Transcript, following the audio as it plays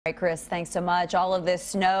All right, Chris, thanks so much. All of this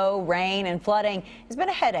snow, rain, and flooding has been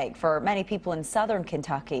a headache for many people in southern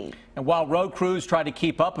Kentucky. And while road crews try to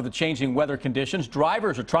keep up with the changing weather conditions,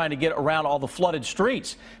 drivers are trying to get around all the flooded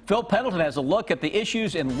streets. Phil Pendleton has a look at the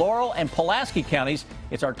issues in Laurel and Pulaski counties.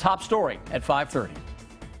 It's our top story at 5:30.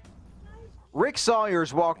 Rick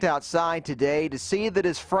Sawyers walked outside today to see that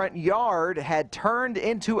his front yard had turned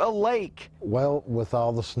into a lake. Well, with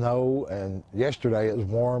all the snow, and yesterday it was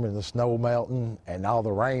warm and the snow melting and all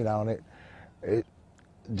the rain on it, it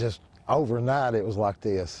just overnight it was like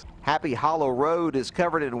this. Happy Hollow Road is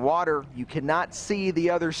covered in water. You cannot see the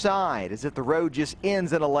other side, as if the road just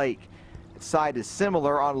ends in a lake. The side is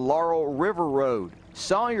similar on Laurel River Road.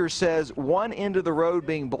 Sawyers says one end of the road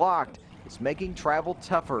being blocked is making travel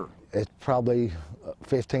tougher. It's probably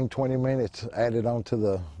 15-20 minutes added onto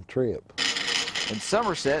the trip. In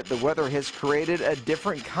Somerset, the weather has created a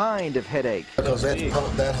different kind of headache. Because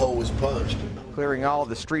that hole is punched. Clearing all of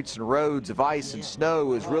the streets and roads of ice and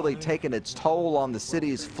snow has really taken its toll on the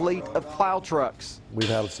city's fleet of plow trucks. We've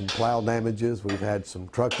had some plow damages, we've had some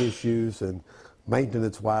truck issues, and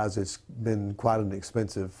maintenance-wise, it's been quite an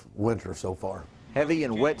expensive winter so far. Heavy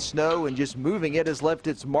and wet snow and just moving it has left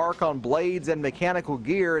its mark on blades and mechanical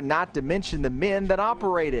gear, not to mention the men that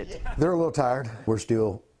operate it. They're a little tired. We're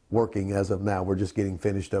still working as of now. We're just getting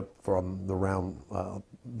finished up from the round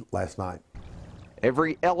last night.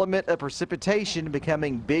 Every element of precipitation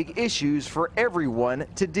becoming big issues for everyone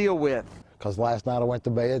to deal with. Because last night I went to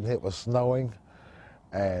bed and it was snowing,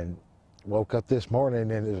 and woke up this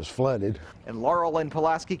morning and it was flooded. In Laurel and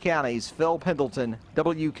Pulaski counties, Phil Pendleton,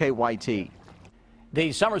 WKYT.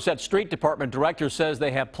 The Somerset Street Department director says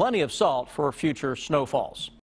they have plenty of salt for future snowfalls.